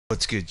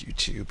What's good,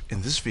 YouTube?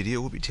 In this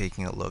video, we'll be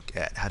taking a look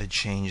at how to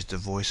change the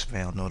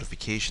voicemail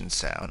notification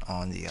sound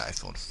on the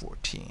iPhone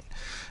 14.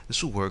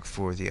 This will work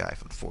for the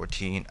iPhone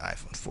 14,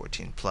 iPhone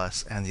 14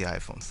 Plus, and the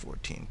iPhone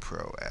 14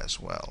 Pro as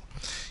well.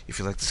 If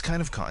you like this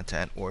kind of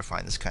content or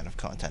find this kind of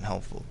content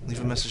helpful,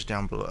 leave a message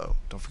down below.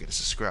 Don't forget to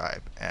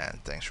subscribe,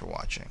 and thanks for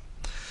watching.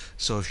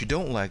 So if you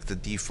don't like the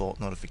default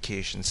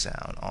notification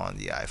sound on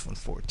the iPhone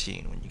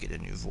 14 when you get a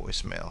new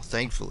voicemail,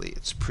 thankfully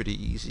it's pretty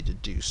easy to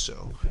do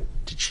so,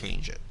 to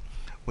change it.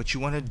 What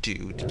you want to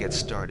do to get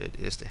started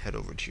is to head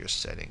over to your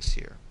settings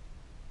here.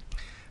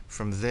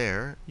 From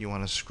there, you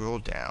want to scroll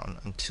down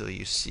until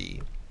you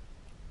see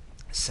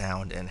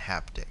Sound and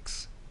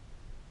Haptics.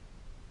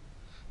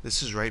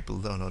 This is right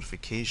below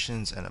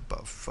Notifications and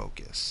above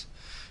Focus.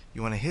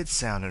 You want to hit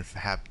Sound and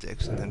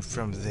Haptics, and then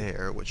from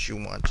there what you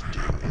want to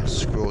do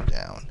is scroll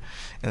down,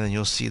 and then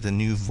you'll see the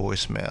new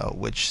voicemail,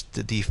 which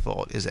the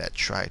default is at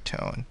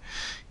tritone.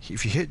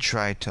 If you hit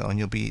tritone,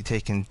 you'll be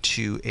taken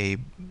to a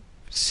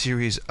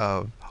series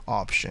of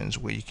options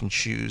where you can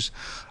choose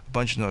a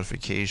bunch of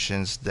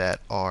notifications that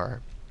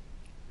are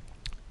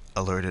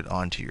alerted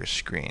onto your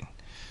screen.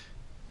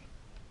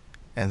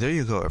 And there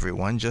you go,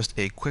 everyone. Just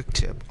a quick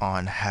tip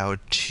on how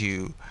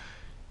to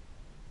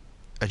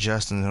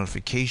adjust the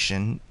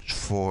notification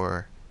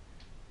for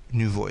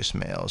new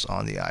voicemails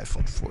on the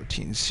iPhone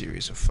 14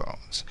 series of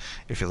phones.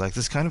 If you like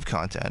this kind of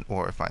content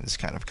or find this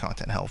kind of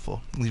content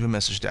helpful, leave a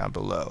message down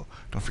below.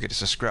 Don't forget to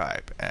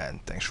subscribe,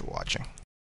 and thanks for watching.